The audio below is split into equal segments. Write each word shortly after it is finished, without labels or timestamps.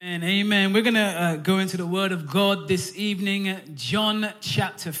Amen, amen. We're going to go into the Word of God this evening. John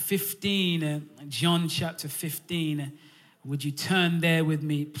chapter 15. John chapter 15. Would you turn there with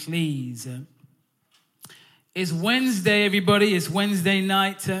me, please? It's Wednesday, everybody. It's Wednesday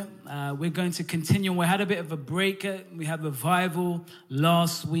night. We're going to continue. We had a bit of a break. We had revival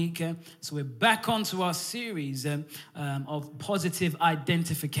last week. So we're back onto our series of positive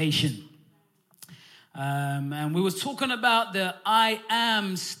identification. And we was talking about the I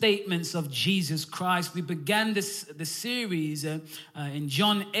am statements of Jesus Christ. We began the series in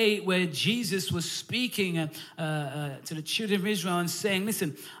John 8 where Jesus was speaking to the children of Israel and saying,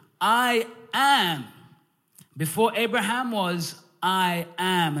 listen, I am. Before Abraham was, I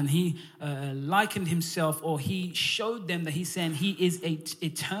am. And he likened himself, or he showed them that he's saying he is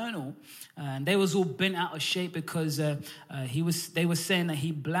eternal. And they was all bent out of shape because they were saying that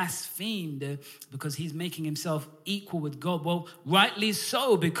he blasphemed because he's making himself equal with God. Well, rightly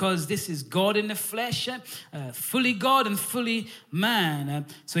so, because this is God in the flesh, fully God and fully man.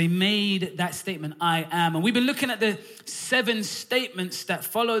 So he made that statement, I am. And we've been looking at the 7 statements that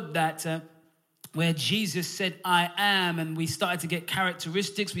followed that, where Jesus said, I am, and we started to get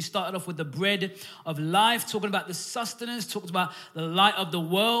characteristics. We started off with the bread of life, talking about the sustenance, talked about the light of the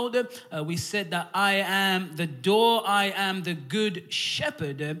world. We said that I am the door, I am the good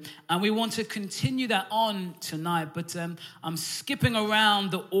shepherd, and we want to continue that on tonight, but I'm skipping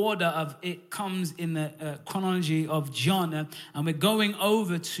around the order of it comes in the chronology of John, and we're going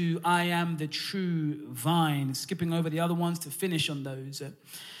over to I am the true vine, skipping over the other ones to finish on those.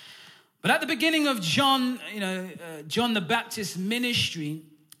 But at the beginning of John, John the Baptist's ministry,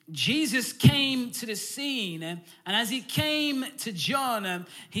 Jesus came to the scene, and as he came to John,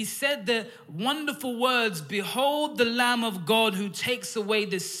 he said the wonderful words, "Behold the Lamb of God who takes away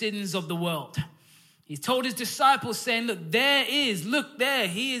the sins of the world." He told his disciples saying, look there,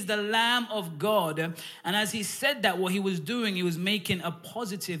 he is the Lamb of God. And as he said that, what he was doing, he was making a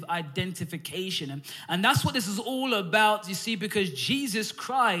positive identification. And that's what this is all about, you see, because Jesus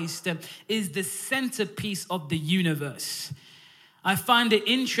Christ is the centerpiece of the universe. I find it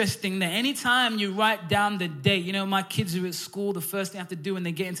interesting that anytime you write down the date, my kids are at school, the first thing I have to do when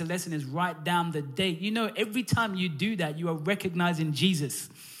they get into lesson is write down the date. Every time you do that, you are recognizing Jesus.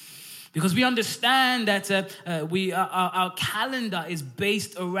 Because we understand that our calendar is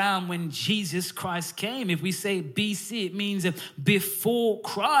based around when Jesus Christ came. If we say BC, it means before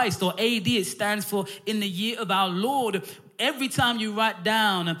Christ, or AD, it stands for in the year of our Lord. Every time you write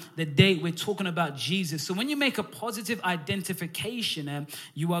down the date, we're talking about Jesus. So when you make a positive identification,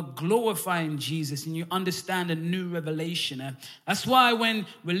 you are glorifying Jesus and you understand a new revelation. That's why when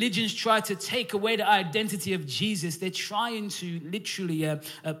religions try to take away the identity of Jesus, they're trying to literally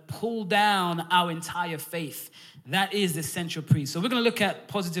pull down our entire faith. That is the central piece. So we're going to look at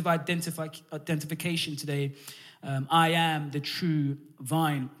positive identification today. I am the true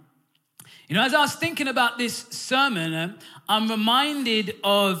vine. As I was thinking about this sermon, I'm reminded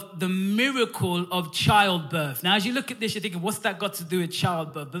of the miracle of childbirth. Now, as you look at this, you're thinking, what's that got to do with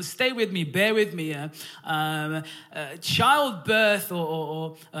childbirth? But stay with me, bear with me. Childbirth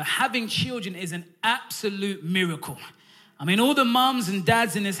or having children is an absolute miracle. I mean, all the moms and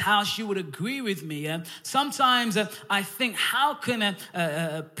dads in this house, you would agree with me. Sometimes I think, how can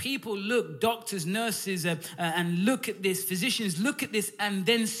people look, doctors, nurses, and look at this, physicians look at this, and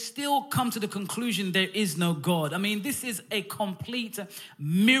then still come to the conclusion there is no God? I mean, this is a complete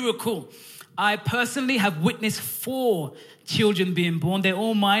miracle. I personally have witnessed 4 children being born. They're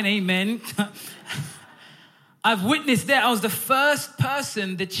all mine, amen. I've witnessed that. I was the first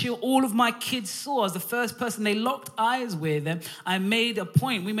person that all of my kids saw. I was the first person they locked eyes with. We made a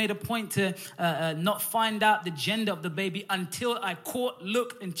point to not find out the gender of the baby until I caught,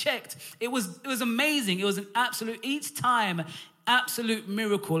 looked, and checked. It was amazing. It was an absolute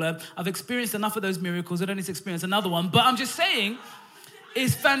miracle. I've experienced enough of those miracles. I don't need to experience another one. But I'm just saying,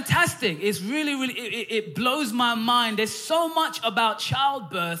 it's fantastic. It's really, it blows my mind. There's so much about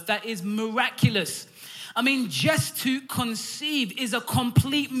childbirth that is miraculous. I mean, just to conceive is a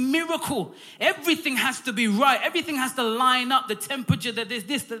complete miracle. Everything has to be right. Everything has to line up. The temperature, that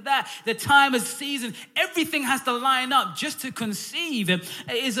this, that, the time of season, everything has to line up. Just to conceive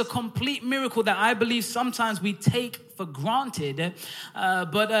is a complete miracle that I believe sometimes we take for granted.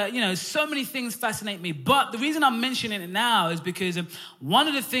 But so many things fascinate me. But the reason I'm mentioning it now is because one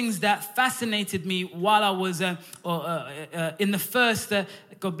of the things that fascinated me while I was in the first,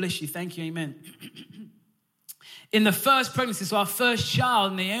 God bless you, thank you, amen. In the first pregnancy, so our first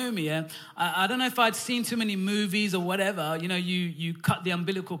child, Naomi, I don't know if I'd seen too many movies or whatever, you cut the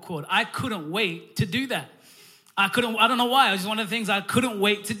umbilical cord. I couldn't wait to do that. I don't know why. It was just one of the things I couldn't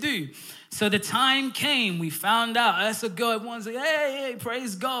wait to do. So the time came, we found out. Let's go. Everyone's like, hey,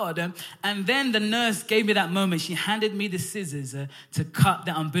 praise God. And then the nurse gave me that moment. She handed me the scissors to cut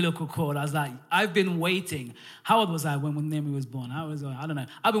the umbilical cord. I was like, I've been waiting. How old was I when Naomi was born? I don't know.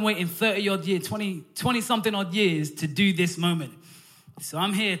 I've been waiting 30-odd years, 20-something odd years to do this moment. So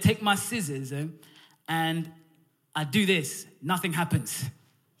I'm here, take my scissors, and I do this. Nothing happens.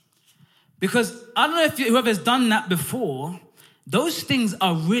 Because I don't know if whoever's done that before, those things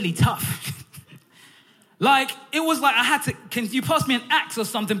are really tough. Like, it was like I had to, can you pass me an axe or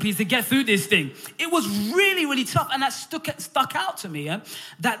something, please, to get through this thing? It was really, really tough. And that stuck out to me,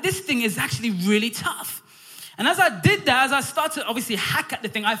 that this thing is actually really tough. And as I did that, as I started to obviously hack at the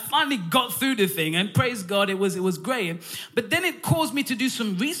thing, I finally got through the thing. And praise God, it was great. But then it caused me to do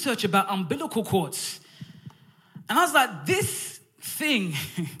some research about umbilical cords. And I was like, this thing,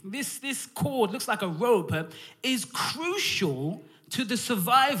 this cord looks like a rope, is crucial to the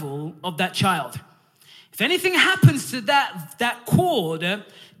survival of that child. If anything happens to that cord,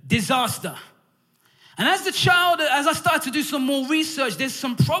 disaster. And as I started to do some more research, there's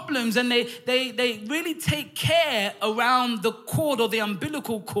some problems, and they really take care around the cord or the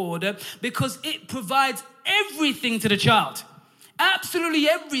umbilical cord because it provides everything to the child. Absolutely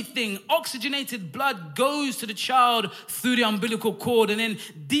everything. Oxygenated blood goes to the child through the umbilical cord, and then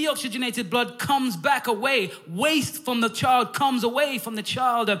deoxygenated blood comes back away. Waste from the child comes away from the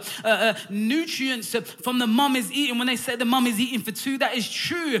child. Nutrients from the mum is eaten. When they say the mum is eating for two, that is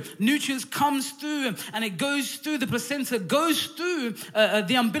true. Nutrients comes through, and it goes through the placenta, goes through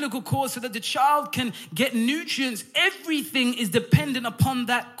the umbilical cord so that the child can get nutrients. Everything is dependent upon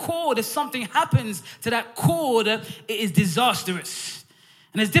that cord. If something happens to that cord, it is disastrous.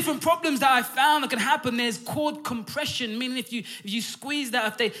 And there's different problems that I found that can happen. There's cord compression, meaning if you squeeze that,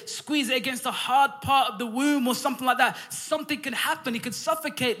 if they squeeze it against a hard part of the womb or something like that, something can happen. It could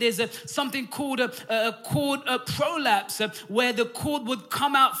suffocate. There's something called a cord prolapse, where the cord would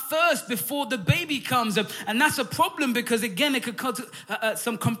come out first before the baby comes. And that's a problem because, again, it could cause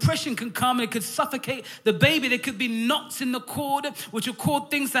some compression can come and it could suffocate the baby. There could be knots in the cord, which will cause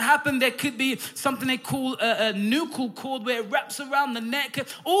things to happen. There could be something they call a nuchal cord, where it wraps around the neck.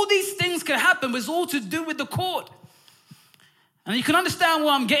 All these things can happen, but it's all to do with the cord. And you can understand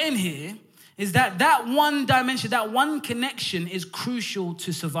where I'm getting here is that one dimension, that one connection is crucial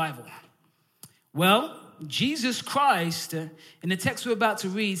to survival. Well, Jesus Christ, in the text we're about to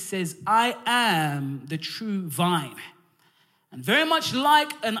read, says, I am the true vine. And very much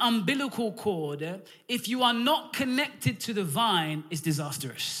like an umbilical cord, if you are not connected to the vine, it's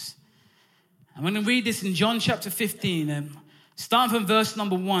disastrous. I'm going to read this in John chapter 15, starting from verse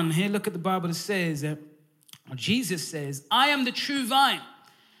number 1. Here, look at the Bible. It says, Jesus says, I am the true vine.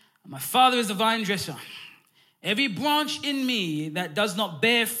 My Father is the vine dresser. Every branch in me that does not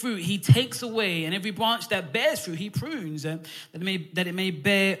bear fruit, he takes away. And every branch that bears fruit, he prunes, that it may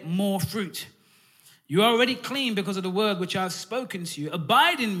bear more fruit. You are already clean because of the word which I have spoken to you.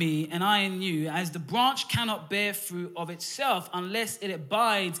 Abide in me and I in you, as the branch cannot bear fruit of itself unless it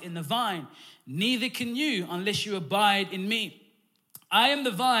abides in the vine. Neither can you unless you abide in me. I am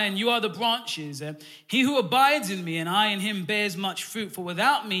the vine, you are the branches. He who abides in me and I in him bears much fruit, for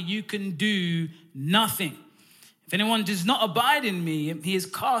without me you can do nothing. If anyone does not abide in me, he is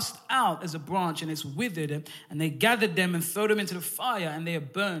cast out as a branch and is withered, and they gathered them and throw them into the fire, and they are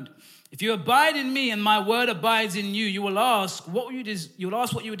burned. If you abide in me and my word abides in you, you will ask what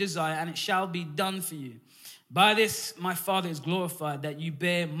you desire, and it shall be done for you. By this my Father is glorified, that you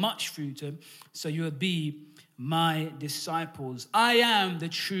bear much fruit, so you will be my disciples. I am the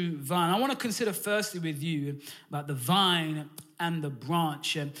true vine. I want to consider firstly with you about the vine and the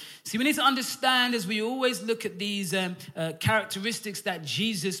branch. See, we need to understand, as we always look at these characteristics that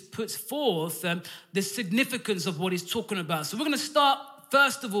Jesus puts forth, the significance of what he's talking about. So we're going to start,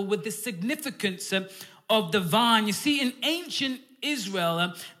 first of all, with the significance of the vine. You see, in ancient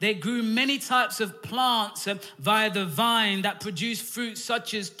Israel, they grew many types of plants via the vine that produced fruits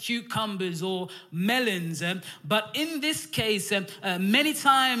such as cucumbers or melons. But in this case, many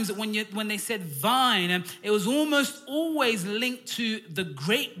times when they said vine, it was almost always linked to the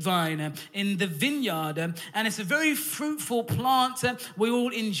grapevine in the vineyard. And it's a very fruitful plant. We all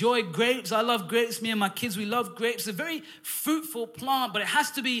enjoy grapes. I love grapes. Me and my kids, we love grapes. It's a very fruitful plant, but it has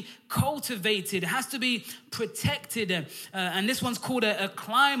to be cultivated. It has to be protected. And this one one's called a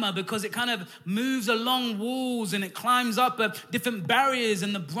climber because it kind of moves along walls and it climbs up different barriers,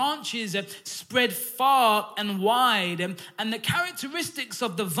 and the branches spread far and wide. And the characteristics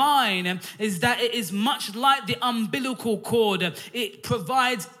of the vine is that it is much like the umbilical cord. It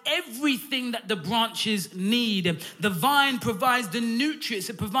provides everything that the branches need. The vine provides the nutrients.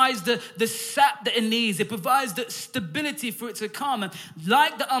 It provides the sap that it needs. It provides the stability for it to come.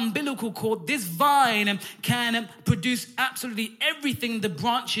 Like the umbilical cord, this vine can produce absolutely everything the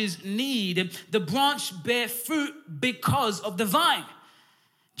branches need. The branch bear fruit because of the vine.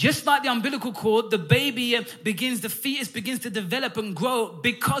 Just like the umbilical cord, the fetus begins to develop and grow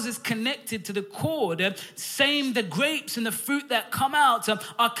because it's connected to the cord. Same, the grapes and the fruit that come out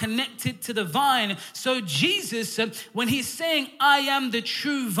are connected to the vine. So Jesus, when he's saying, I am the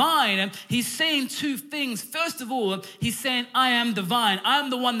true vine, he's saying two things. First of all, he's saying, I am the vine. I am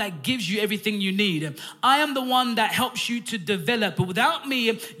the one that gives you everything you need. I am the one that helps you to develop. But without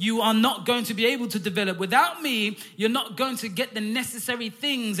me, you are not going to be able to develop. Without me, you're not going to get the necessary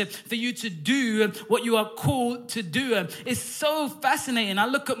things for you to do what you are called to do. It's so fascinating. I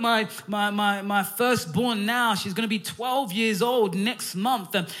look at my firstborn now. She's going to be 12 years old next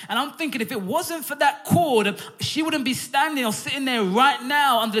month. And I'm thinking, if it wasn't for that cord, she wouldn't be standing or sitting there right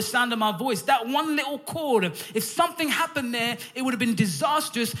now under the sound of my voice. That one little cord, if something happened there, it would have been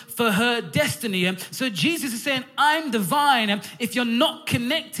disastrous for her destiny. So Jesus is saying, I'm the vine. If you're not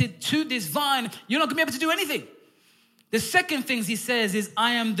connected to this vine, you're not going to be able to do anything. The second thing he says is,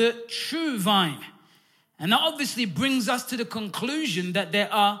 I am the true vine. And that obviously brings us to the conclusion that there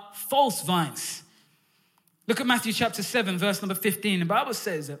are false vines. Look at Matthew chapter 7, verse number 15. The Bible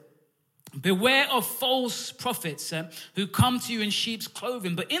says, beware of false prophets who come to you in sheep's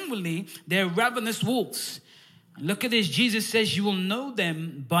clothing, but inwardly they're ravenous wolves. And look at this. Jesus says, you will know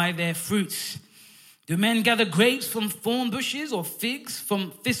them by their fruits. Do men gather grapes from thorn bushes or figs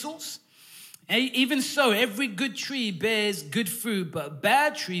from thistles? Even so, every good tree bears good fruit, but a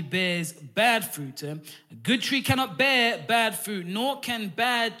bad tree bears bad fruit. A good tree cannot bear bad fruit, nor can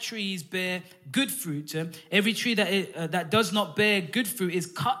bad trees bear good fruit. Every tree that does not bear good fruit is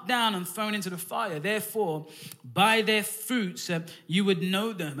cut down and thrown into the fire. Therefore, by their fruits, you would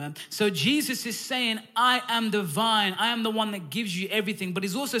know them. So Jesus is saying, I am the vine. I am the one that gives you everything. But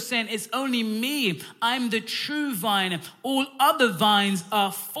he's also saying, it's only me. I'm the true vine. All other vines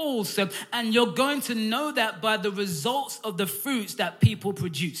are false. And you're going to know that by the results of the fruits that people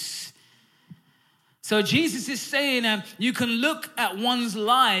produce. So Jesus is saying you can look at one's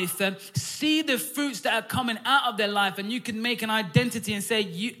life, see the fruits that are coming out of their life, and you can make an identity and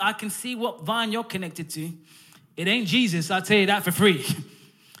say, I can see what vine you're connected to. It ain't Jesus, I'll tell you that for free.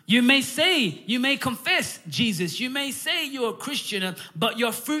 You may confess Jesus. You may say you're a Christian, but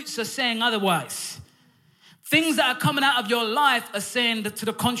your fruits are saying otherwise. Things that are coming out of your life are saying to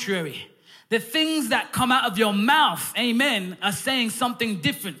the contrary. The things that come out of your mouth, amen, are saying something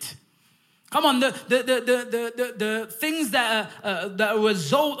different. Come on, the things that are a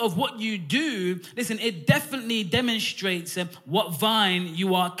result of what you do, listen, it definitely demonstrates what vine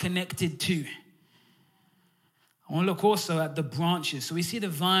you are connected to. I want to look also at the branches. So we see the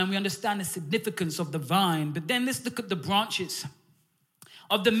vine, we understand the significance of the vine, but then let's look at the branches.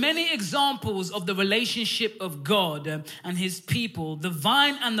 Of the many examples of the relationship of God and his people, the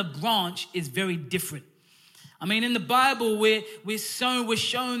vine and the branch is very different. I mean, in the Bible, we're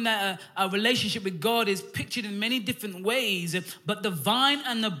shown that a relationship with God is pictured in many different ways. But the vine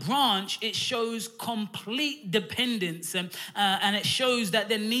and the branch, it shows complete dependence. And it shows that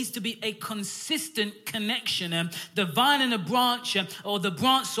there needs to be a consistent connection. The vine and the branch,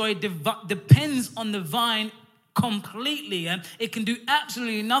 depends on the vine completely. It can do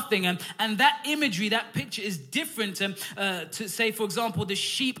absolutely nothing. And that imagery, that picture is different to, say, for example, the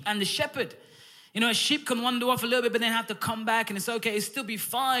sheep and the shepherd. You know, a sheep can wander off a little bit, but then have to come back, and it's okay. It'll still be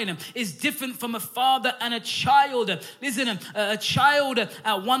fine. It's different from a father and a child. Listen, a child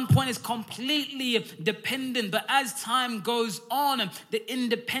at one point is completely dependent, but as time goes on, the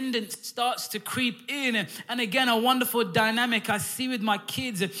independence starts to creep in. And again, a wonderful dynamic I see with my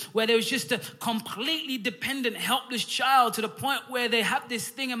kids, where there was just a completely dependent, helpless child to the point where they have this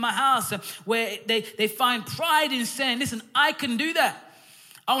thing in my house where they find pride in saying, listen, I can do that.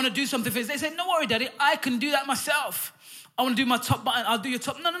 I want to do something for this. They say, no worry, Daddy, I can do that myself. I want to do my top button. I'll do your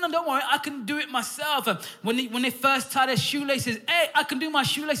top. No, don't worry. I can do it myself. When they first tie their shoelaces, hey, I can do my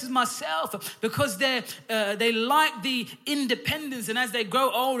shoelaces myself, because they like the independence. And as they grow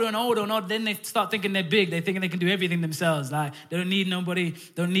older and older and older, then they start thinking they're big. They're thinking they can do everything themselves. Like they don't need nobody,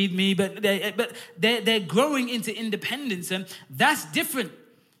 don't need me. But they're growing into independence, and that's different.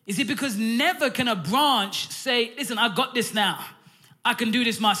 You see, because never can a branch say, listen, I got this now. I can do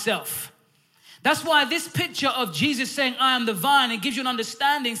this myself. That's why this picture of Jesus saying, I am the vine, it gives you an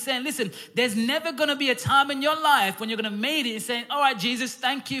understanding saying, listen, there's never going to be a time in your life when you're going to make it and saying, all right, Jesus,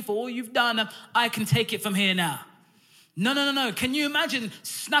 thank you for all you've done. I can take it from here now. No. Can you imagine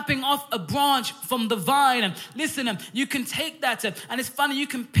snapping off a branch from the vine? And listen, you can take that, and it's funny, you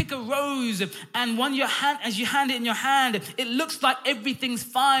can pick a rose, and as you hand it in your hand, it looks like everything's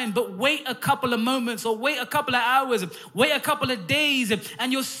fine, but wait a couple of moments, or wait a couple of hours, wait a couple of days,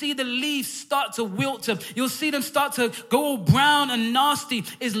 and you'll see the leaves start to wilt. You'll see them start to go all brown and nasty.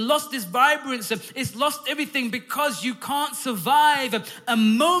 It's lost its vibrance. It's lost everything because you can't survive a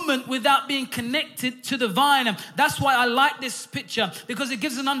moment without being connected to the vine. That's why I like this picture, because it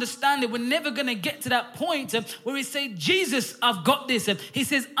gives an understanding. We're never going to get to that point where we say, Jesus, I've got this. He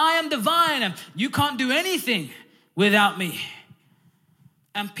says, I am the vine. You can't do anything without me.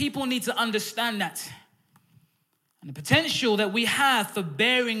 And people need to understand that. And the potential that we have for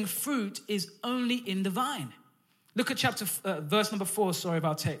bearing fruit is only in the vine. Look at verse number 4, of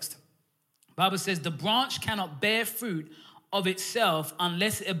our text. The Bible says, the branch cannot bear fruit of itself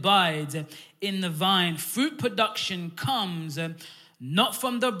unless it abides in the vine. Fruit production comes not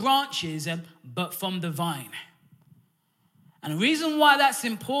from the branches, but from the vine. And the reason why that's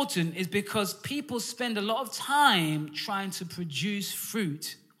important is because people spend a lot of time trying to produce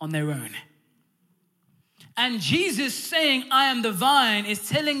fruit on their own. And Jesus saying, I am the vine, is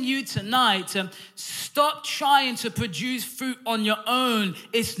telling you tonight, stop trying to produce fruit on your own.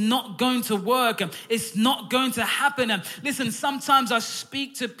 It's not going to work. It's not going to happen. Listen, sometimes I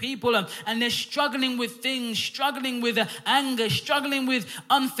speak to people and they're struggling with things, struggling with anger, struggling with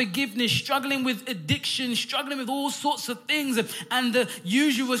unforgiveness, struggling with addiction, struggling with all sorts of things. And the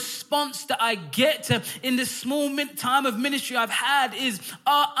usual response that I get in the small time of ministry I've had is,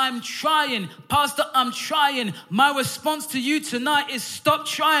 I'm trying. Pastor, I'm trying. My response to you tonight is stop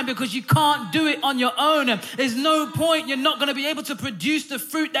trying, because you can't do it on your own. There's no point. You're not going to be able to produce the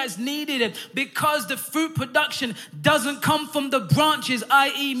fruit that's needed, because the fruit production doesn't come from the branches,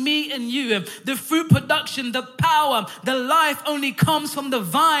 i.e. me and you. The fruit production, the power, the life only comes from the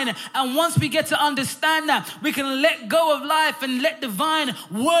vine. And once we get to understand that, we can let go of life and let the vine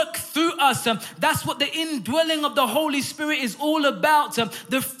work through us. That's what the indwelling of the Holy Spirit is all about.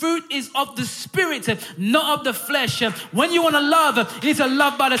 The fruit is of the Spirit, not of the flesh. When you want to love, you need to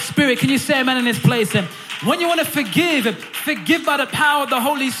love by the Spirit. Can you say amen in this place? When you want to forgive by the power of the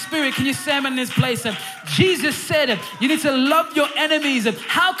Holy Spirit. Can you say amen in this place? Jesus said you need to love your enemies.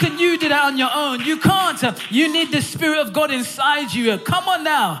 How can you do that on your own? You can't. You need the Spirit of God inside you. Come on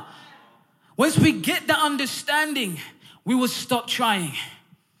now. Once we get that understanding, we will stop trying.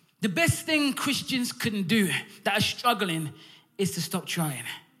 The best thing Christians can do that are struggling is to stop trying.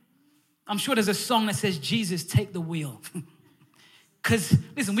 I'm sure there's a song that says, Jesus, take the wheel. Because,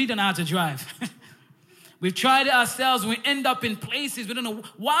 listen, we don't know how to drive. We've tried it ourselves, and we end up in places. We don't know,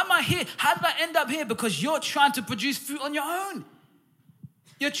 why am I here? How did I end up here? Because you're trying to produce fruit on your own.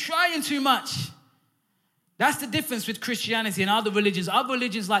 You're trying too much. That's the difference with Christianity and other religions. Other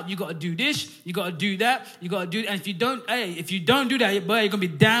religions, like, you got to do this, you got to do that, you got to do that. And if you don't do that, boy, you're going to be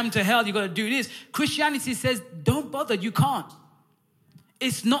damned to hell. You got to do this. Christianity says, don't bother, you can't.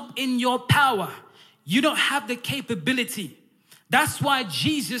 It's not in your power. You don't have the capability. That's why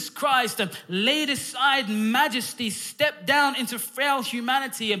Jesus Christ laid aside majesty, stepped down into frail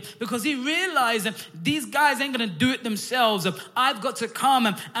humanity, because he realized that these guys ain't going to do it themselves. I've got to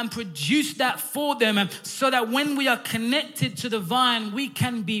come and produce that for them, so that when we are connected to the vine, we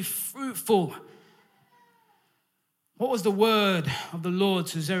can be fruitful. What was the word of the Lord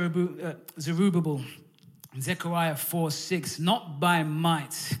to Zerubbabel? Zechariah 4:6, not by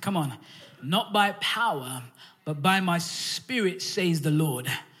might, come on, not by power, but by my Spirit, says the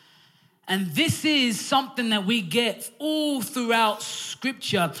Lord. And this is something that we get all throughout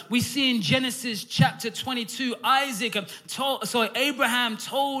Scripture. We see in Genesis chapter 22, Abraham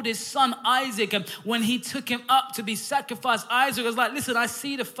told his son Isaac when he took him up to be sacrificed. Isaac was like, listen, I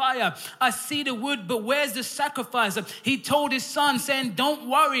see the fire, I see the wood, but where's the sacrifice? He told his son, saying, don't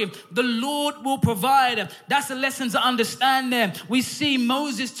worry, the Lord will provide. That's a lesson to understand there. We see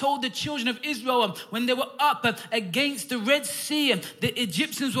Moses told the children of Israel when they were up against the Red Sea, the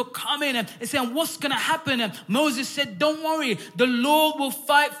Egyptians were coming. praying and saying, what's going to happen? Moses said, don't worry. The Lord will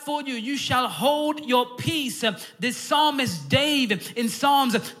fight for you. You shall hold your peace. The psalmist David in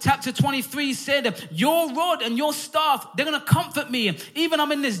Psalms chapter 23 said, your rod and your staff, they're going to comfort me. Even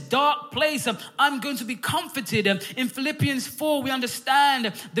I'm in this dark place, I'm going to be comforted. In Philippians 4, we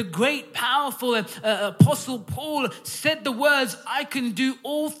understand the great, powerful Apostle Paul said the words, I can do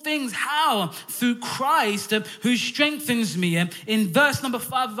all things. How? Through Christ who strengthens me. In verse number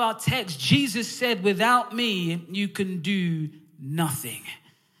 5 of our text, Jesus said, without me, you can do nothing.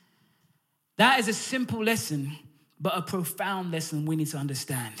 That is a simple lesson, but a profound lesson we need to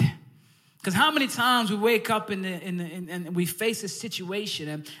understand. Because how many times we wake up and we face a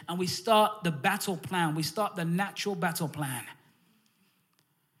situation and we start the battle plan. We start the natural battle plan.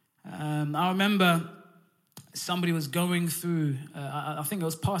 I remember somebody was going through, I think it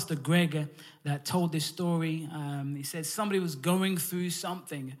was Pastor Greg that told this story. He said somebody was going through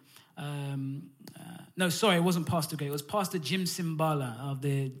something. No, sorry, it wasn't Pastor Greg. It was Pastor Jim Simbala of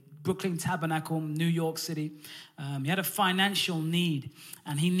the Brooklyn Tabernacle, New York City. He had a financial need,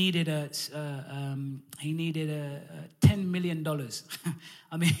 and he needed $10 million.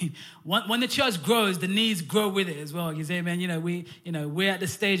 I mean, when the church grows, the needs grow with it as well. You say, man, we're at the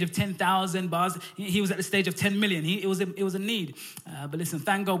stage of 10,000, but he was at the stage of 10 million. It was a need. But listen,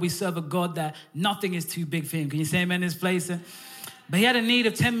 thank God we serve a God that nothing is too big for him. Can you say amen in this place? But he had a need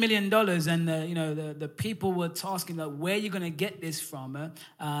of $10 million, and the people were asking, like, where are you going to get this from?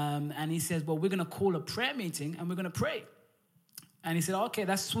 And he says, well, we're going to call a prayer meeting, and we're going to pray. And he said, okay,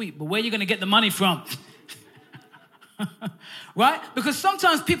 that's sweet, but where are you going to get the money from? Right? Because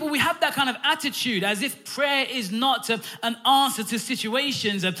sometimes people, we have that kind of attitude as if prayer is not an answer to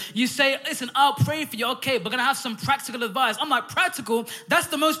situations. You say, listen, I'll pray for you. Okay, but going to have some practical advice. I'm like, practical? That's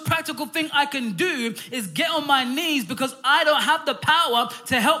the most practical thing I can do is get on my knees because I don't have the power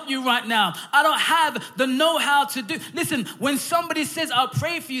to help you right now. I don't have the know-how to do. Listen, when somebody says, I'll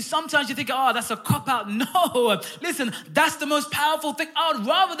pray for you, sometimes you think, oh, that's a cop-out. No. Listen, that's the most powerful thing. I would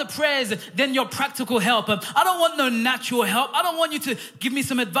rather the prayers than your practical help. I don't want no natural help. I don't want you to give me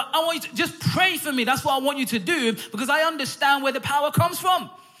some advice. I want you to just pray for me. That's what I want you to do because I understand where the power comes from.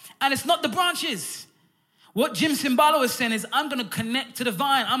 And it's not the branches. What Jim Simbala was saying is, I'm going to connect to the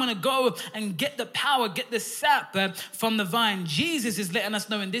vine. I'm going to go and get the power, get the sap from the vine. Jesus is letting us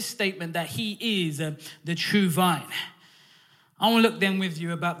know in this statement that he is the true vine. I want to look then with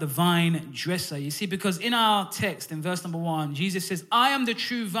you about the vine dresser. You see, because in our text, in verse number 1, Jesus says, I am the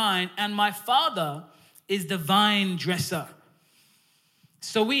true vine and my Father is the vine dresser.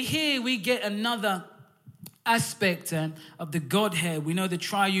 So we get another aspect of the Godhead. We know the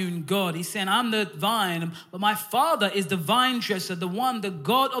triune God. He's saying, I'm the vine, but my Father is the vine dresser, the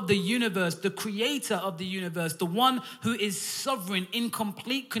God of the universe, the creator of the universe, the one who is sovereign, in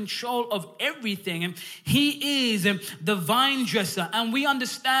complete control of everything. He is the vine dresser. And we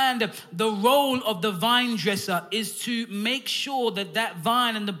understand the role of the vine dresser is to make sure that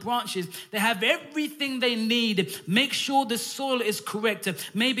vine and the branches, they have everything they need. Make sure the soil is correct.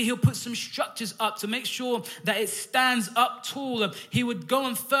 Maybe he'll put some structures up to make sure that it stands up tall. He would go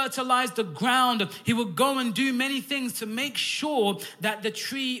and fertilize the ground. He would go and do many things to make sure that the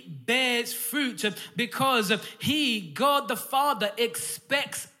tree bears fruit because God the Father,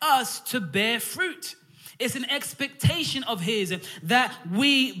 expects us to bear fruit. It's an expectation of his that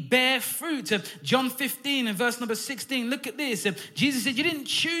we bear fruit. John 15 and verse number 16, look at this. Jesus said, you didn't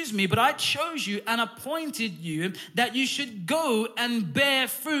choose me, but I chose you and appointed you that you should go and bear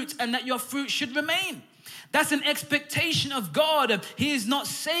fruit and that your fruit should remain. That's an expectation of God. He has not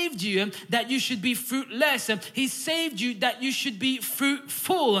saved you that you should be fruitless. He saved you that you should be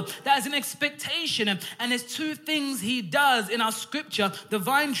fruitful. That is an expectation. And there's two things he does in our scripture. The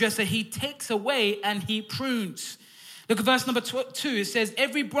vine dresser, he takes away and he prunes. Look at verse number 2. It says,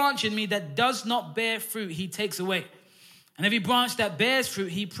 every branch in me that does not bear fruit, he takes away. And every branch that bears fruit,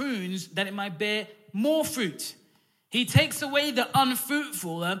 he prunes that it might bear more fruit. He takes away the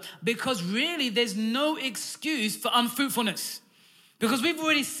unfruitful because really there's no excuse for unfruitfulness. Because we've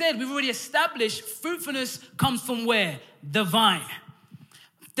already established fruitfulness comes from where? The vine.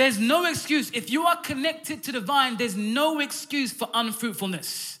 There's no excuse. If you are connected to the vine, there's no excuse for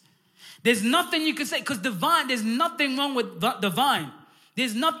unfruitfulness. There's nothing you can say because there's nothing wrong with the vine.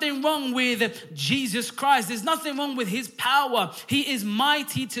 There's nothing wrong with Jesus Christ. There's nothing wrong with his power. He is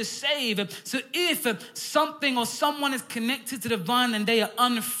mighty to save. So if something or someone is connected to the vine and they are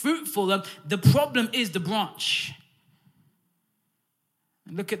unfruitful, the problem is the branch.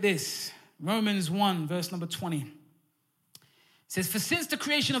 And look at this. Romans 1, verse number 20. It says, for since the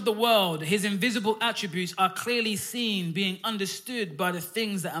creation of the world, his invisible attributes are clearly seen, being understood by the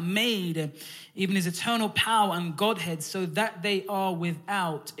things that are made, even his eternal power and Godhead, so that they are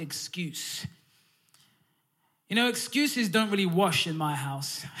without excuse. You know, excuses don't really wash in my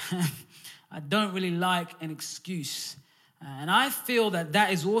house. I don't really like an excuse. And I feel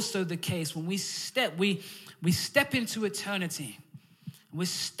that is also the case when we step into eternity. We're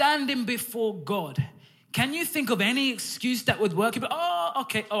standing before God. Can you think of any excuse that would work? Oh,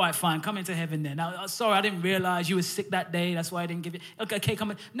 okay, all right, fine, come into heaven then. Now, sorry, I didn't realize you were sick that day. That's why I didn't give it. Okay,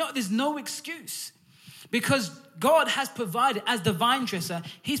 come in. No, there's no excuse. Because God has provided, as the vine dresser,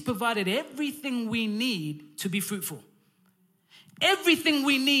 he's provided everything we need to be fruitful. Everything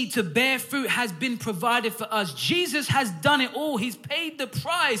we need to bear fruit has been provided for us. Jesus has done it all. He's paid the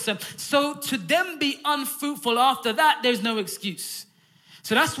price. So to them be unfruitful after that, there's no excuse.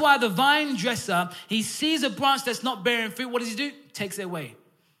 So that's why the vine dresser, he sees a branch that's not bearing fruit. What does he do? Takes it away.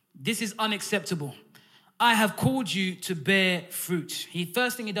 This is unacceptable. I have called you to bear fruit.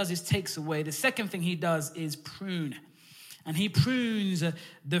 First thing he does is takes away. The second thing he does is prune. And he prunes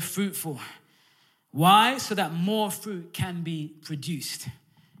the fruitful. Why? So that more fruit can be produced.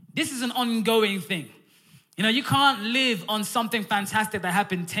 This is an ongoing thing. You know, you can't live on something fantastic that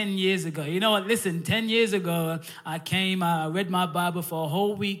happened 10 years ago. You know what? Listen, 10 years ago, I read my Bible for a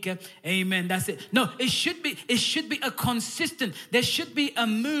whole week. Amen. That's it. No, it should be a consistent. There should be a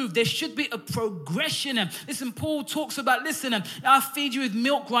move. There should be a progression. Listen, Paul talks about, I feed you with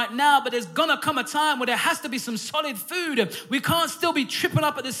milk right now, but there's going to come a time where there has to be some solid food. We can't still be tripping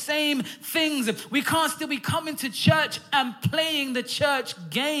up at the same things. We can't still be coming to church and playing the church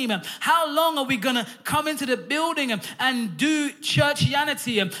game. How long are we going to come into the building and do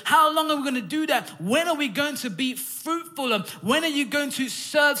churchianity? How long are we going to do that? When are we going to be fruitful? When are you going to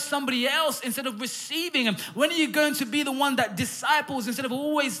serve somebody else instead of receiving? When are you going to be the one that disciples instead of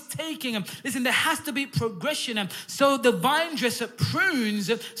always taking? Listen, there has to be progression. So the vine dresser prunes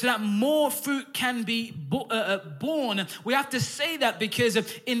so that more fruit can be born. We have to say that because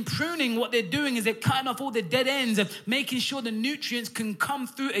in pruning, what they're doing is they're cutting off all the dead ends, making sure the nutrients can come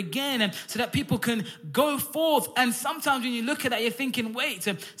through again so that people can go forth. And sometimes when you look at that, you're thinking, wait,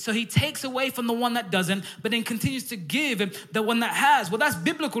 so he takes away from the one that doesn't, but then continues to give the one that has. Well, that's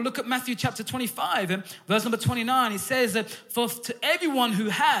biblical. Look at Matthew chapter 25, verse number 29. It says, for to everyone who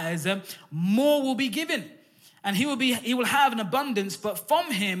has, more will be given. And he will have an abundance, but from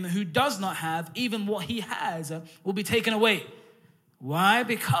him who does not have, even what he has will be taken away. Why?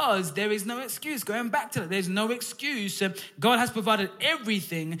 Because there is no excuse. Going back to that, there's no excuse. God has provided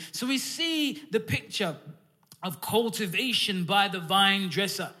everything. So we see the picture of cultivation by the vine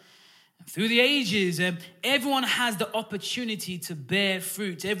dresser. Through the ages, everyone has the opportunity to bear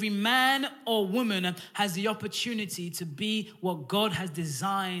fruit. Every man or woman has the opportunity to be what God has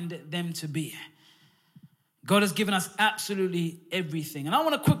designed them to be. God has given us absolutely everything. And I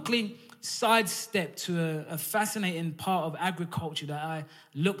want to quickly sidestep to a fascinating part of agriculture that I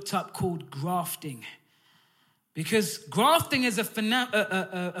looked up called grafting. Because grafting is a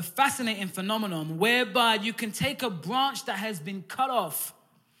fascinating phenomenon whereby you can take a branch that has been cut off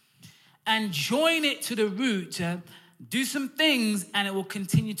and join it to the root, do some things, and it will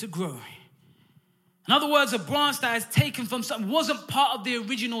continue to grow. In other words, a branch that is taken from something, wasn't part of the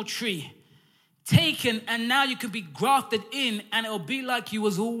original tree. Taken, and now you can be grafted in, and it'll be like you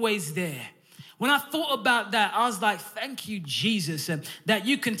was always there. When I thought about that, I was like, thank you, Jesus, that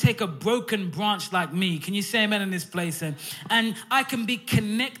you can take a broken branch like me. Can you say amen in this place? And I can be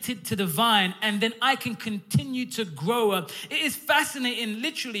connected to the vine, and then I can continue to grow up. It is fascinating.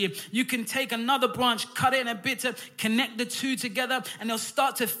 Literally, you can take another branch, cut it in a bit, connect the two together, and they'll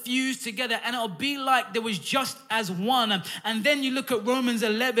start to fuse together, and it'll be like there was just as one. And then you look at Romans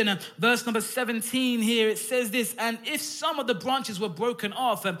 11, verse number 17 here. It says this, and if some of the branches were broken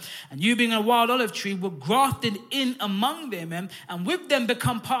off, and you being a wild olive tree were grafted in among them, and with them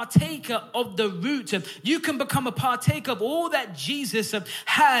become partaker of the root. You can become a partaker of all that Jesus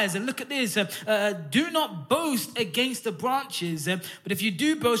has. And look at this. Do not boast against the branches, but if you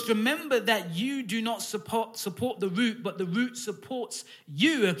do boast, remember that you do not support the root, but the root supports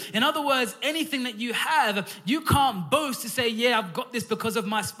you. In other words, anything that you have, you can't boast to say, yeah, I've got this because of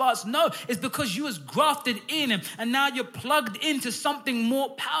my spouse. No, it's because you was grafted in, and now you're plugged into something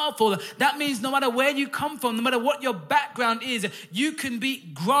more powerful. That means means no matter where you come from, no matter what your background is, you can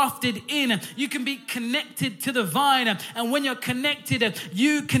be grafted in. You can be connected to the vine. And when you're connected,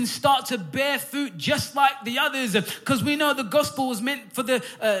 you can start to bear fruit just like the others. Because we know the gospel was meant for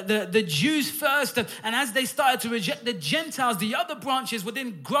the Jews first. And as they started to reject the Gentiles, the other branches were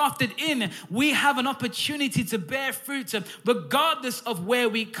then grafted in. We have an opportunity to bear fruit regardless of where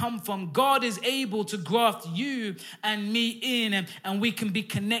we come from. God is able to graft you and me in, and we can be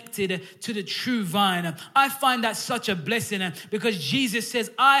connected to the true vine. I find that such a blessing because Jesus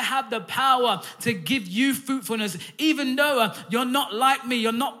says, I have the power to give you fruitfulness. Even though you're not like me,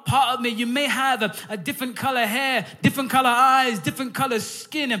 you're not part of me, you may have a different color hair, different color eyes, different color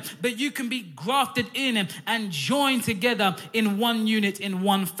skin, but you can be grafted in and joined together in one unit, in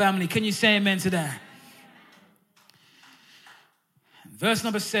one family. Can you say amen to that? Verse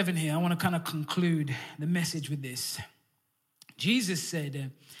number 7 here, I want to kind of conclude the message with this. Jesus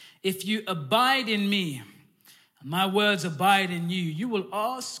said, if you abide in me, and my words abide in you, you will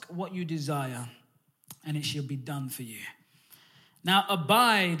ask what you desire, and it shall be done for you. Now,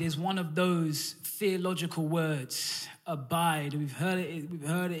 abide is one of those theological words. Abide. We've heard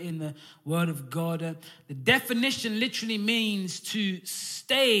it in the Word of God. The definition literally means to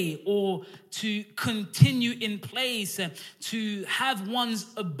stay or to continue in place, to have one's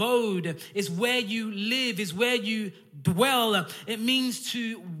abode. Is where you live, is where you dwell. It means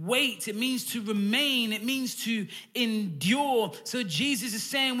to wait. It means to remain. It means to endure. So Jesus is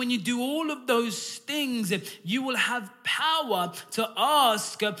saying when you do all of those things, you will have power to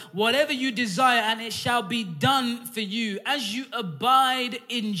ask whatever you desire and it shall be done for you. As you abide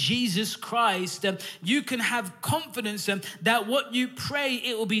in Jesus Christ, you can have confidence that what you pray,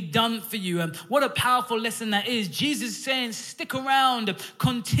 it will be done for you. What a powerful lesson that is. Jesus is saying, stick around,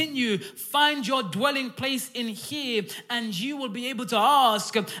 continue, find your dwelling place in here, and you will be able to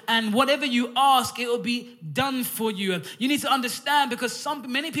ask, and whatever you ask, it will be done for you. You need to understand, because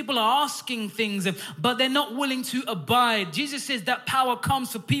many people are asking things, but they're not willing to abide. Jesus says that power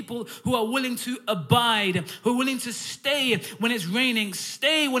comes for people who are willing to abide, who are willing to stay when it's raining,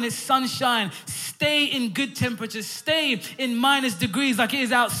 stay when it's sunshine, stay in good temperatures, stay in minus degrees like it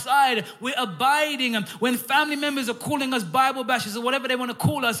is outside. We're abiding when family members are calling us Bible bashers or whatever they want to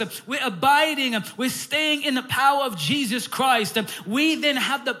call us. We're abiding. We're staying in the power of Jesus Christ. We then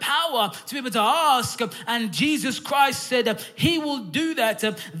have the power to be able to ask, and Jesus Christ said he will do that,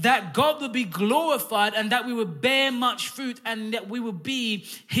 that God will be glorified and that we will bear much fruit and that we will be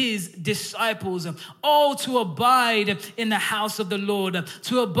his disciples. All to abide in the house of the Lord,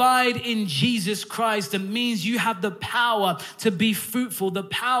 to abide in Jesus Christ means you have the power to be fruitful, the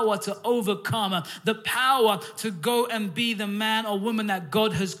power to overcome, the power to go and be the man or woman that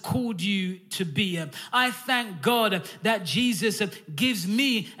God has called you to be. I thank God that Jesus gives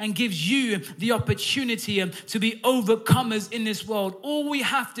me and gives you the opportunity to be overcomers in this world. All we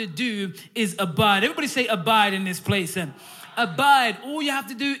have to do is abide. Everybody say abide in this place. Abide. All you have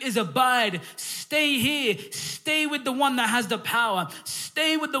to do is abide. Stay here. Stay with the one that has the power.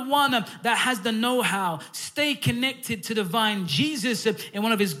 Stay with the one that has the know-how. Stay connected to the vine. Jesus, in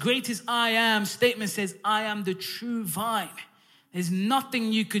one of his greatest I am statements, says, I am the true vine. There's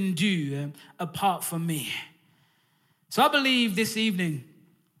nothing you can do apart from me. So I believe this evening,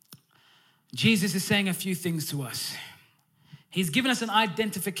 Jesus is saying a few things to us. He's given us an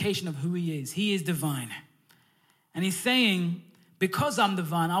identification of who he is. He is divine. And he's saying, because I'm the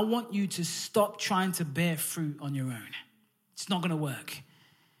vine, I want you to stop trying to bear fruit on your own. It's not going to work.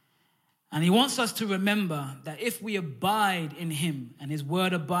 And he wants us to remember that if we abide in him and his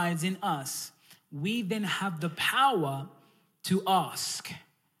word abides in us, we then have the power to ask.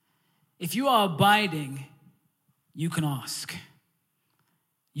 If you are abiding, you can ask.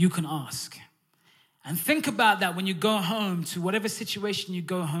 You can ask. And think about that when you go home to whatever situation you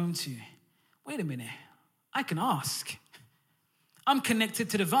go home to. Wait a minute. I can ask. I'm connected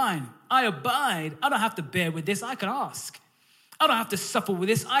to the vine. I abide. I don't have to bear with this. I can ask. I don't have to suffer with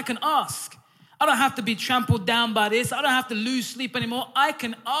this. I can ask. I don't have to be trampled down by this. I don't have to lose sleep anymore. I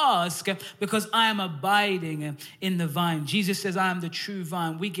can ask because I am abiding in the vine. Jesus says, I am the true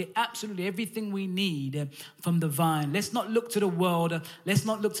vine. We get absolutely everything we need from the vine. Let's not look to the world. Let's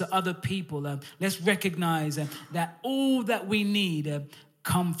not look to other people. Let's recognize that all that we need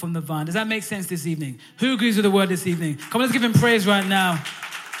come from the vine. Does that make sense this evening? Who agrees with the word this evening? Come on, let's give him praise right now.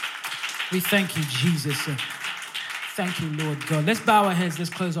 We thank you, Jesus. Thank you, Lord God. Let's bow our heads. Let's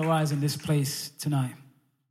close our eyes in this place tonight.